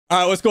All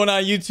right, what's going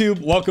on,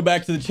 YouTube? Welcome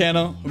back to the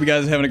channel. Hope you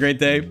guys are having a great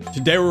day.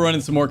 Today, we're running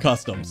some more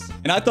customs.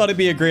 And I thought it'd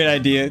be a great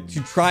idea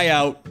to try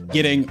out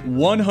getting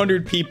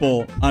 100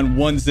 people on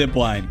one zip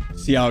line.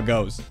 See how it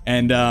goes.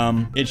 And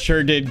it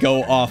sure did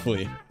go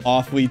awfully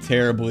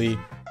terribly.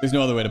 There's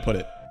no other way to put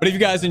it. But if you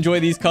guys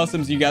enjoy these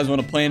customs, you guys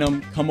want to play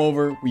them, come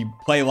over. We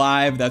play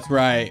live. That's where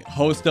I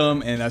host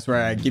them. And that's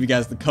where I give you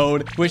guys the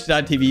code,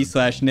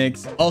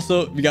 twitch.tv/Nix.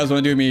 Also, if you guys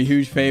want to do me a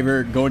huge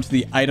favor, go into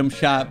the item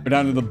shop, go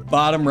down to the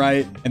bottom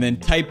right, and then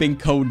type in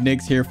code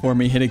Nix here for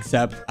me. Hit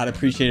accept. I'd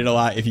appreciate it a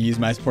lot if you use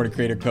my supported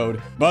creator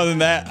code. But other than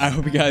that, I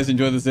hope you guys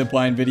enjoy the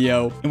zipline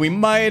video. And we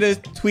might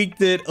have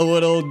tweaked it a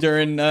little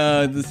during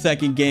the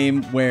second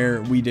game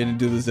where we didn't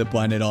do the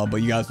zipline at all.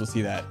 But you guys will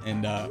see that.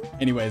 And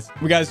anyways, if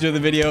you guys enjoy the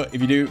video,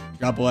 if you do,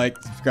 drop a like,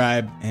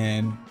 subscribe,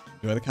 and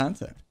enjoy the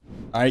content.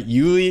 All right,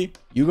 Yuli,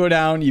 you go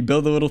down, you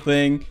build a little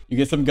thing, you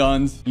get some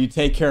guns, you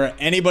take care of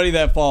anybody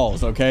that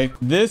falls, okay?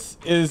 This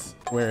is,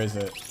 where is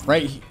it?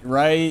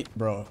 Right,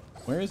 bro.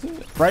 Where is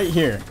it? Right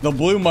here, the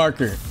blue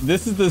marker.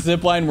 This is the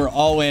zip line we're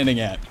all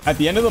landing at. At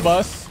the end of the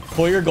bus,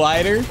 pull your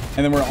glider, and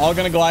then we're all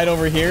gonna glide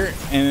over here,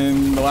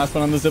 and the last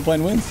one on the zip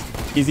line wins.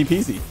 Easy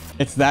peasy.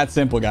 It's that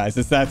simple, guys.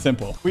 It's that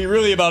simple. We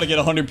really about to get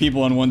 100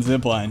 people on one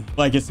zip line.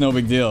 Like, it's no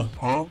big deal.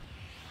 Huh?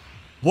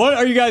 What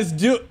are you guys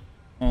doing?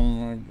 Oh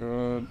my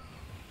god.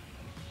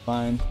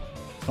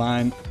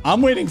 Fine.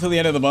 I'm waiting till the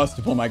end of the bus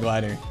to pull my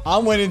glider.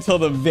 I'm waiting till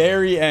the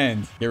very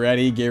end. Get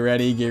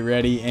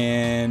ready.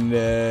 And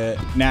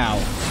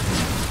now.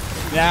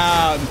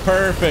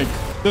 Perfect.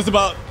 There's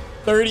about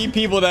 30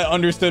 people that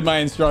understood my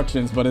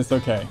instructions, but it's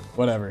okay.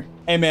 Whatever.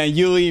 Hey man,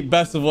 Yuli,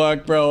 best of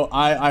luck, bro.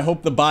 I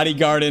hope the body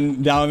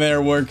garden down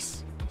there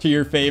works to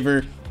your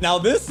favor. Now,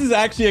 this is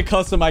actually a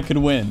custom I could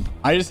win.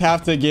 I just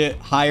have to get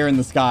higher in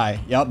the sky.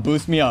 Yep,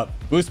 boost me up.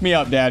 Boost me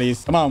up,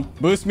 daddies. Come on,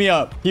 boost me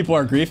up. People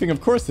are griefing. Of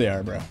course they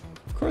are, bro.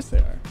 Of course they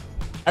are.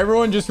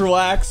 Everyone just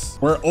relax.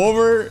 We're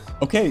over.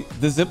 Okay,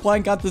 the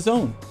zipline got the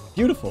zone.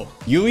 Beautiful.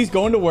 Yuli's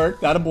going to work.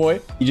 That a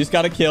boy. You just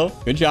got to kill.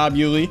 Good job,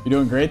 Yuli. You're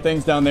doing great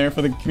things down there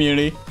for the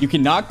community. You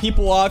can knock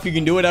people off. You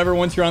can do whatever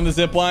once you're on the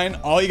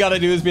zipline. All you got to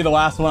do is be the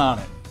last one on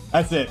it.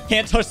 That's it.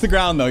 Can't touch the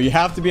ground, though. You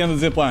have to be on the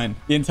zip line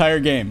the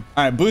entire game.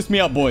 All right, boost me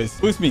up, boys.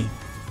 Boost me.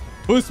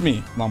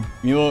 Come on.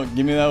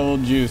 Give me that little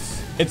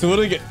juice. It's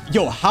literally good.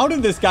 Yo, how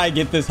did this guy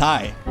get this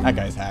high? That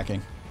guy's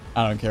hacking.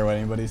 I don't care what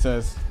anybody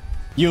says.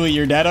 Yuli,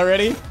 you're dead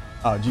already?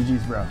 Oh,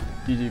 GG's, bro.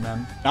 GG,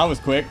 man. That was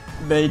quick.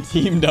 They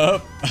teamed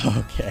up.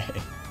 Okay.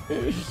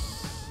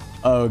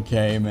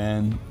 Okay,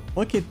 man.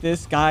 Look at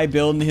this guy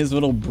building his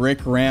little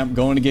brick ramp,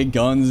 going to get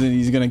guns, and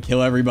he's going to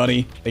kill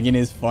everybody. Thinking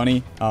it's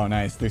funny. Oh,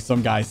 nice. There's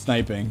some guy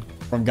sniping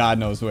from God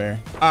knows where.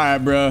 All right,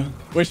 bro.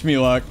 Wish me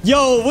luck.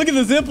 Yo, look at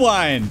the zip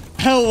line.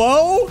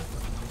 Hello?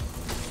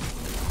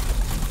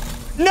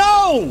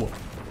 No!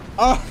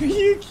 Are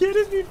you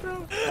kidding me,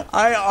 bro?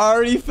 I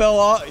already fell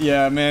off.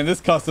 Yeah, man.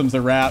 This custom's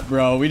a wrap,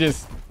 bro. We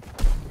just...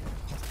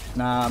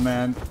 Nah,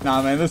 man.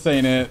 This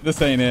ain't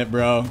it,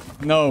 bro.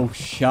 No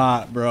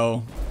shot,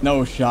 bro.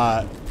 No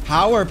shot.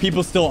 How are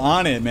people still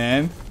on it,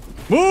 man?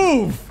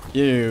 Move!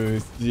 You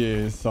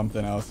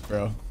something else,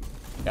 bro.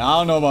 Yeah, I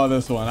don't know about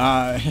this one.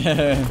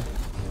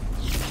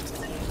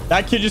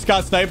 That kid just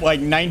got sniped like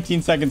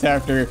 19 seconds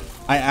after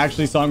I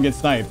actually saw him get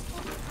sniped.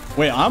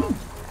 Wait, I'm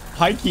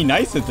high-key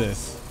nice at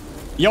this.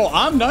 Yo,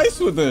 I'm nice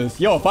with this.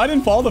 Yo, if I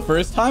didn't fall the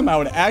first time, I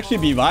would actually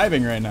be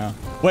vibing right now.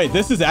 Wait,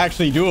 this is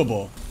actually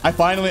doable. I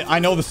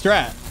know the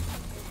strat.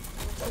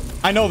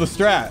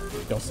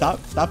 Yo,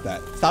 stop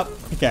that. Stop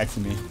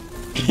pickaxing me.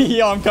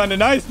 Yo, I'm kind of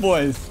nice,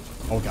 boys.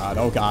 Oh god.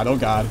 Oh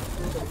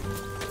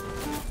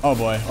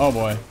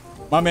boy.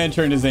 My man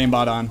turned his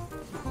aimbot on.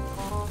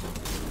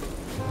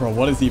 Bro,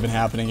 what is even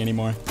happening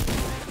anymore?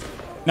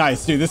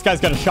 Nice, dude. This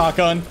guy's got a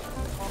shotgun.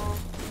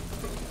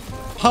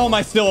 How am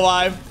I still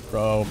alive?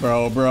 Bro.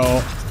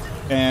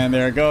 And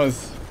there it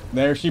goes.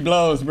 There she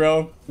blows,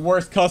 bro.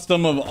 Worst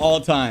custom of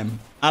all time.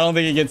 I don't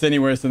think it gets any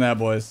worse than that,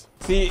 boys.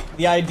 See,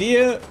 the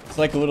idea is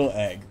like a little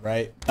egg,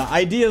 right? The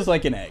idea is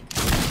like an egg.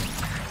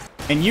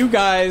 And you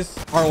guys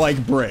are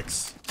like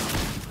bricks.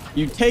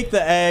 You take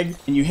the egg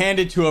and you hand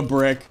it to a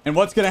brick. And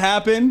what's going to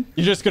happen?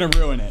 You're just going to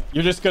ruin it.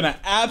 You're just going to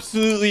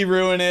absolutely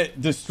ruin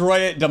it, destroy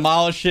it,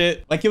 demolish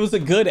it. Like it was a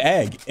good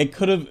egg.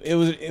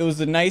 It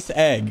was a nice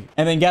egg.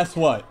 And then guess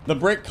what? The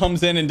brick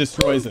comes in and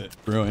destroys it.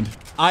 Ruined.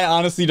 I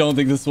honestly don't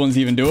think this one's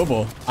even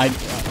doable.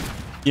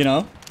 You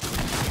know,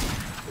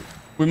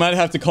 we might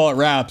have to call it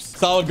wraps.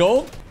 Solid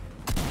gold.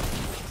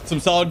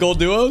 Some solid gold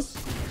duos.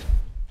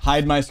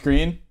 Hide my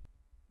screen.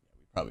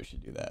 Probably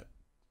should do that.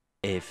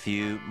 A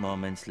few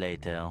moments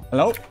later.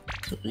 Hello?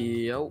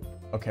 Yo.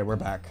 Okay, we're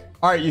back.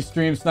 All right, you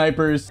stream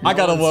snipers. I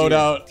got a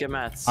loadout. Get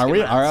mats. Are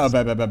we? All right,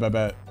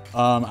 bet.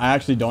 I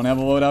actually don't have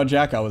a loadout,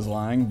 Jack. I was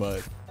lying,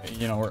 but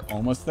you know, we're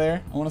almost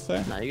there, I want to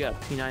say. Nah, you got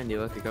P90.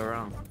 What could go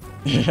wrong?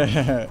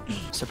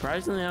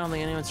 Surprisingly, I don't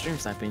think anyone's stream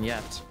sniping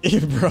yet.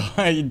 Bro,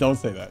 don't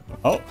say that.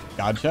 Oh,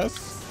 God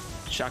chest.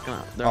 Shotgun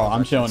up. Oh,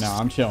 I'm chilling now.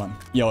 I'm chilling.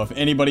 Yo, if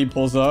anybody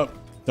pulls up,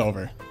 it's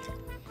over.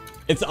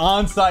 It's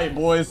on site,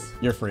 boys.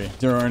 You're free.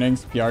 0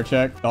 earnings. PR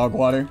check. Dog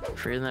water.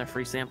 Free than that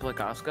free sample at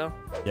Costco.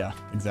 Yeah,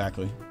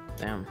 exactly.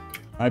 Damn.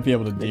 Might be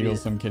able to deagle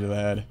some kid to the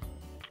head.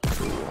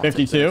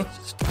 52.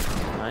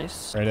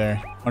 Nice. Right there.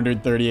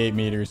 138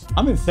 meters.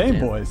 I'm insane,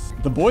 Damn. boys.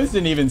 The boys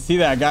didn't even see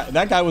that guy.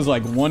 That guy was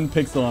like 1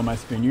 pixel on my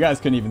screen. You guys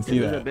couldn't even see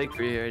There's a that. big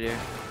free right here.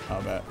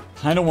 I'll bet.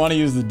 Kind of want to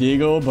use the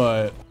deagle,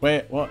 but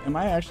wait. Well, am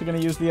I actually going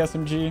to use the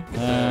SMG?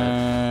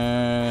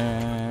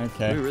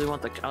 Okay. We really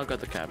want the... I'll get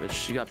the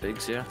cabbage. You got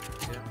bigs, yeah?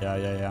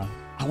 Yeah.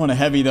 I want a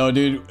heavy, though,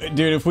 dude.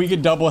 Dude, if we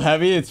could double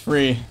heavy, it's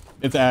free.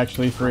 It's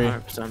actually free.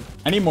 100%.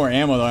 I need more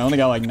ammo, though. I only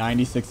got like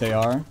 96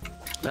 AR.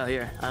 Oh,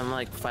 here. I'm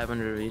like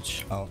 500 of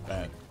each. Oh,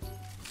 bad.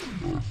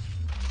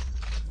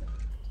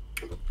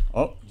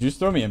 Oh, did you just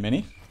throw me a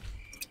mini?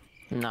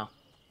 No.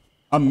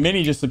 A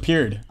mini just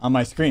appeared on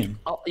my screen.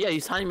 Oh, yeah,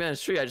 he's hiding behind a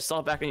tree. I just saw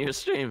it back on your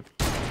stream.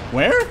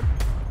 Where?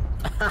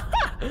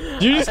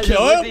 Did you just I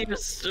kill looked him? at your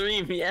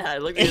stream. Yeah, I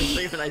looked at your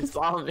stream and I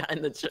saw him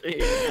behind the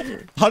tree.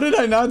 How did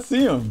I not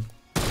see him?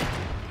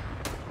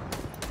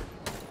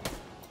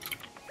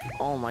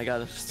 Oh my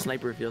god, the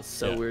sniper feels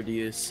so weird to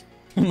use.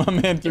 My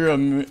man threw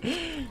a...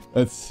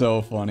 That's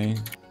so funny.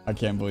 I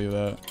can't believe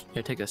that.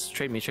 Here, take this.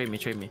 Trade me.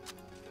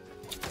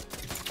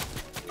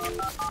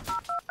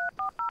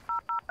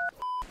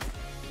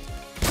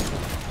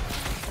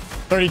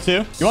 32.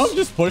 You want to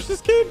just push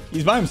this kid?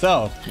 He's by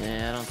himself.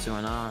 Yeah, I don't see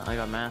why not. I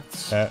got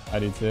mats. Yeah, I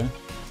do too.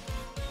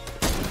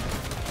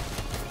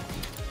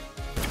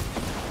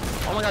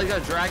 Oh my god, you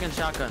got a dragon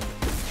shotgun.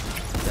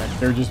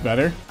 They're just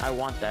better. I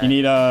want that. You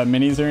need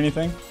minis or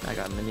anything? I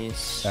got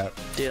minis. Yeah.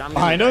 Dude, I'm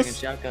Behind getting a us?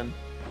 dragon shotgun.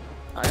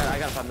 I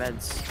got 5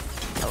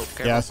 meds. Oh,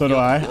 careful. Yeah, so do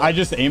I. I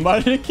just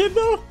aimbotted a kid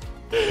though.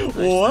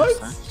 What?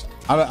 nice.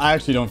 I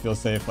actually don't feel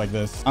safe like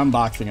this. I'm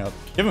boxing up.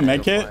 Give him a med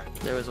Go kit. for it.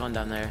 There was one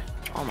down there.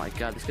 Oh my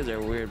god, these kids are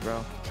weird,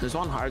 bro. There's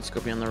one hard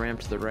scoping on the ramp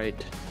to the right.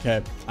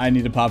 Okay, I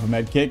need to pop a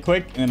med kit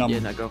quick, and then I'm Yeah,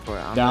 no, go for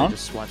it. I'm down. Really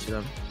just watching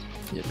them.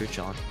 Yeah, you're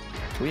chilling.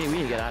 We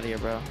need to get out of here,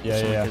 bro. Yeah,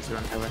 So many yeah. kids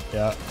around everywhere.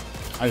 Yeah.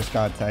 I just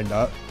got tagged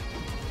up.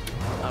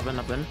 Up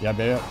in. Yeah,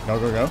 baby.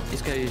 Go.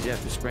 These guys, yeah,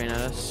 just spraying at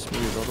us.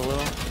 Maybe build a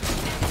little.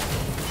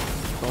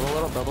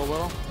 Build a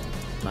little.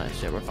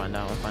 Nice, yeah, we're fine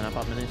now. We're fine now,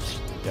 pop minis.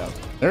 Yeah.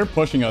 They're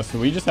pushing us, so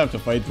we just have to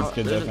fight these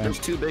kids, I There's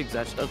think. 2 bigs,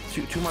 actually.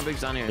 Two more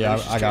bigs down here. Yeah,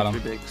 Maybe just I got 2 or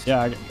them. 3 bigs.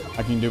 Yeah,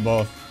 I can do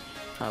both.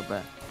 I'll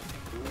bet.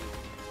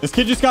 This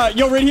kid just got...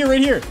 Yo, right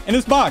here. In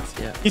this box.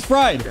 Yeah. He's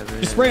fried. Yeah,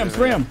 Just spray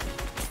him.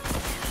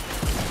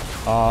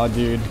 Oh,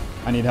 dude.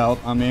 I need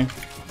help. On me.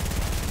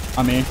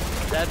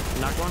 Dead.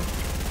 Knock one.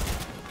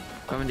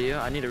 Coming to you.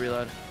 I need to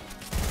reload.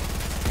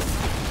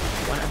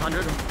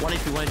 100. 1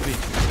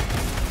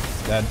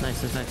 HP. Dead.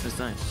 Nice.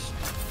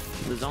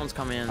 The zone's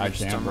coming in. I They're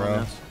just can't, tumbling bro.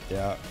 us.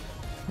 Yeah.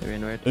 They're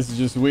being weird. This is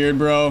just weird,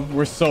 bro.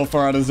 We're so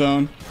far out of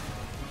zone.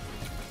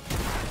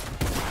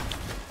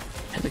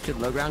 Hit the kid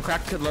low ground.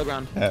 Crack the kid low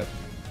ground. Yeah.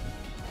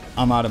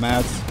 I'm out of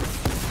mats.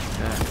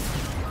 Yeah.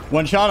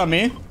 1 shot on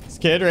me. This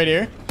kid right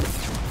here.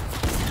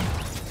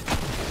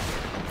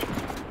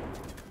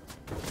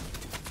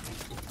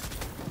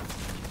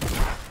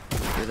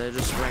 Dude, they're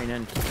just spraying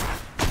in.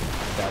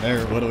 Yeah,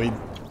 they're literally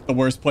the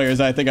worst players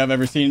I think I've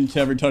ever seen to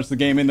ever touch the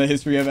game in the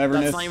history of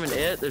everness. That's not even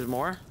it. There's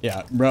more.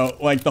 Yeah, bro.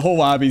 Like, the whole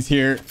lobby's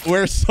here.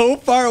 We're so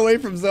far away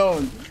from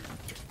zone.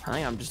 I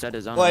think I'm just at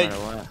his zone Like- no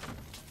matter what.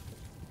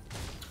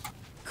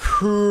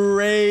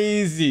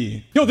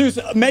 Crazy. Yo, there's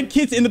med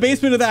kits in the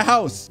basement of that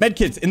house. Med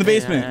kits in the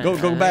basement. Go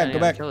back. Go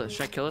back. Kill it.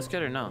 Should I kill this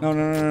kid or no?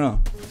 No.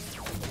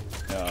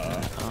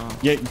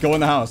 Yeah, go in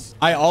the house.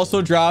 I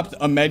also dropped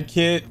a med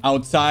kit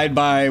outside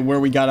by where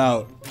we got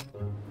out.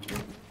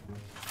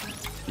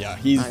 Yeah,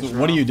 he's... Nice, what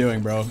bro. are you doing,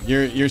 bro?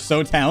 You're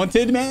so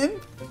talented, man.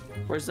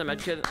 Where's the med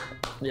kit?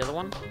 The other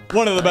one?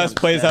 One of the best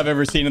plays I've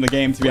ever seen in the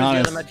game, to be Where's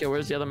honest. the other med kit?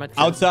 Where's the other med kit?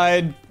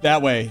 Outside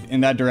that way,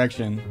 in that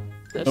direction.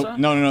 This Oh, way?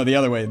 no, the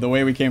other way, the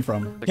way we came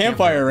from.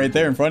 Campfire right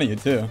there in front of you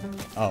too.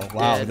 Oh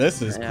wow, Yeah,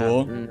 this is yeah.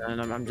 cool.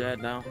 And I'm dead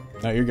now.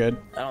 No, you're good.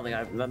 I don't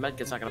think that med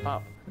kit's not gonna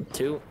pop.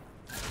 2,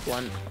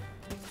 1.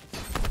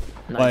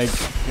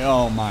 Nice. Like,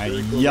 oh my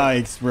Really cool,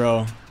 yikes,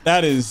 bro.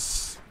 That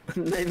is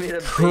They made a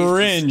base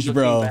cringe, just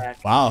bro. looking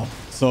back. Wow.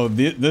 So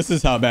this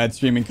is how bad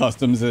streaming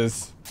customs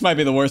is. This might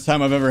be the worst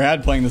time I've ever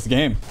had playing this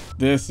game.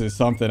 This is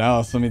something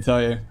else, let me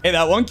tell you. Hey,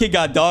 that one kid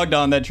got dogged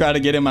on that tried to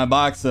get in my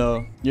box,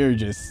 so you're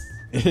just...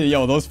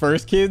 Yo, those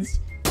first kids...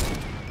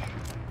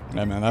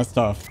 Yeah, man, that's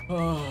tough.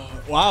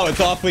 Wow, it's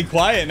awfully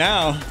quiet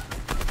now.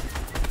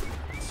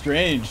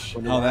 Strange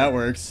how that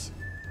works.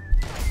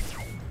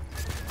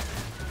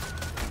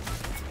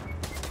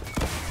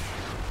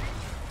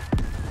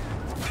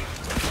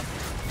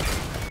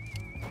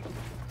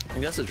 I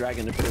guess the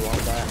dragon did pretty well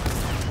with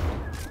that.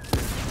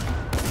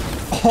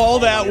 All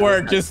that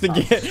work just to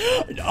get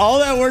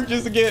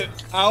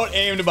out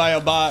aimed by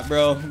a bot,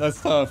 bro. That's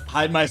tough.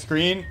 Hide my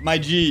screen. My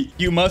G,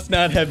 you must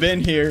not have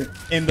been here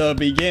in the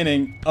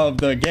beginning of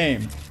the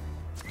game.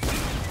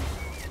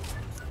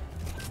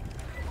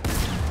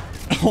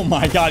 Oh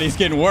my god, he's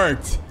getting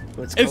worked.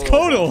 It's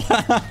Kodal.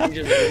 He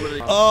just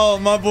literally- Oh,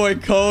 my boy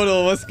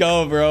Kodal. Let's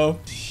go, bro.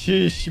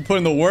 Sheesh, you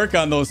putting the work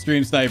on those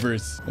stream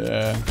snipers.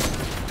 Yeah.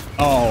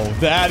 Oh,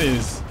 that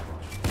is...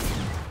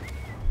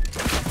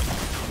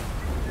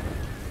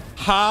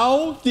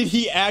 How did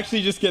he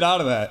actually just get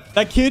out of that?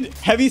 That kid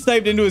heavy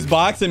sniped into his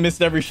box and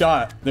missed every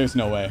shot. There's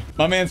no way.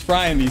 My man's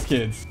frying these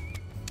kids.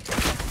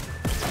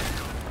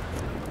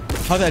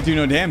 How'd that do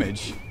no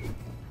damage?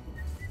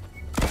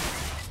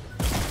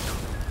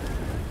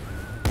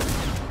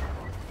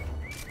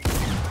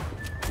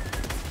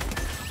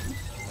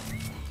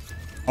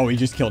 Oh, he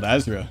just killed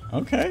Ezra.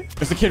 Okay.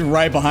 There's a kid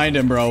right behind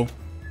him, bro.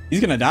 He's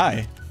gonna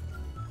die.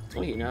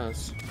 Oh, he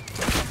knows.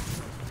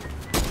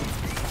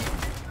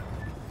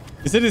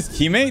 Is it his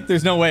teammate?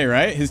 There's no way,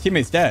 right? His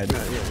teammate's dead. No,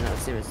 yeah, no,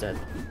 his teammate's dead.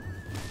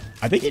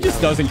 I think he just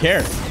doesn't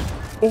care.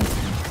 Oh.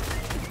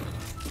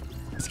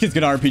 This kid's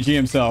gonna RPG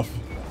himself.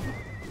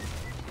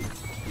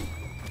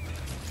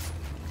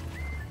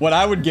 What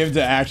I would give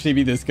to actually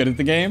be this good at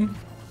the game.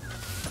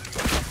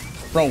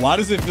 Bro, why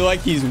does it feel like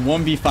he's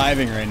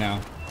 1v5ing right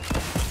now?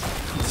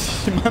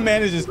 My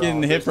man is just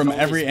getting hit from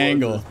every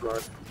angle.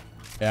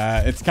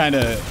 Yeah, it's kind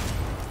of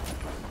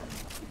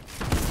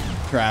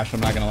trash, I'm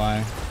not gonna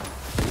lie.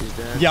 He's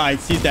dead.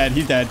 Yikes, he's dead.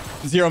 He's dead.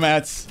 0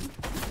 mats.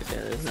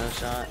 Okay, there's no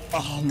shot.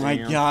 Oh my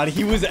god,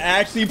 he was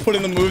actually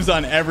putting the moves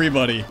on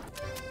everybody.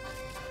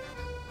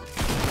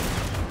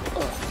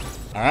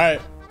 All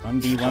right,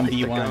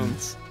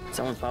 1v1v1.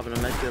 Someone's popping a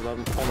medkit above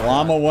him. Oh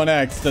Llama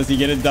 1x. Does he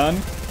get it done?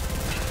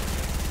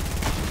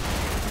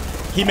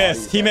 He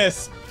missed. He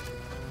missed.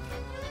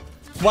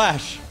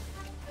 Splash.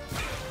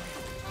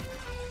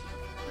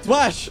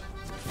 Splash.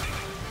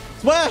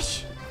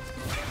 Splash.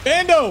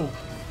 Bando.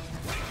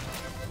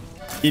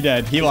 He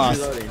dead. He lost.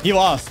 Reloading. He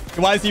lost.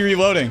 Why is he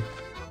reloading?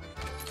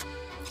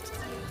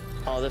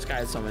 Oh, this guy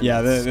has so many.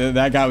 Yeah,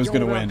 that guy was going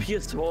to we're win. on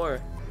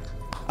PS4.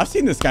 I've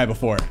seen this guy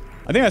before.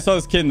 I think I saw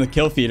this kid in the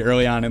kill feed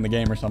early on in the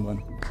game or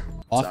something.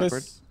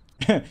 Office?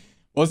 What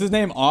was his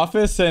name?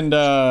 Office and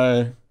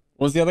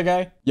what was the other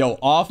guy? Yo,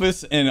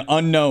 Office and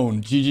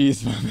Unknown.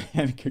 GG's, my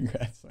man.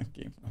 Congrats on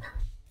game.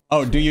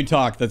 Oh, Do You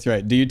Talk? That's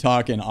right. Do You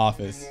Talk in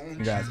Office.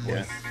 Congrats,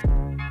 boys. Yeah.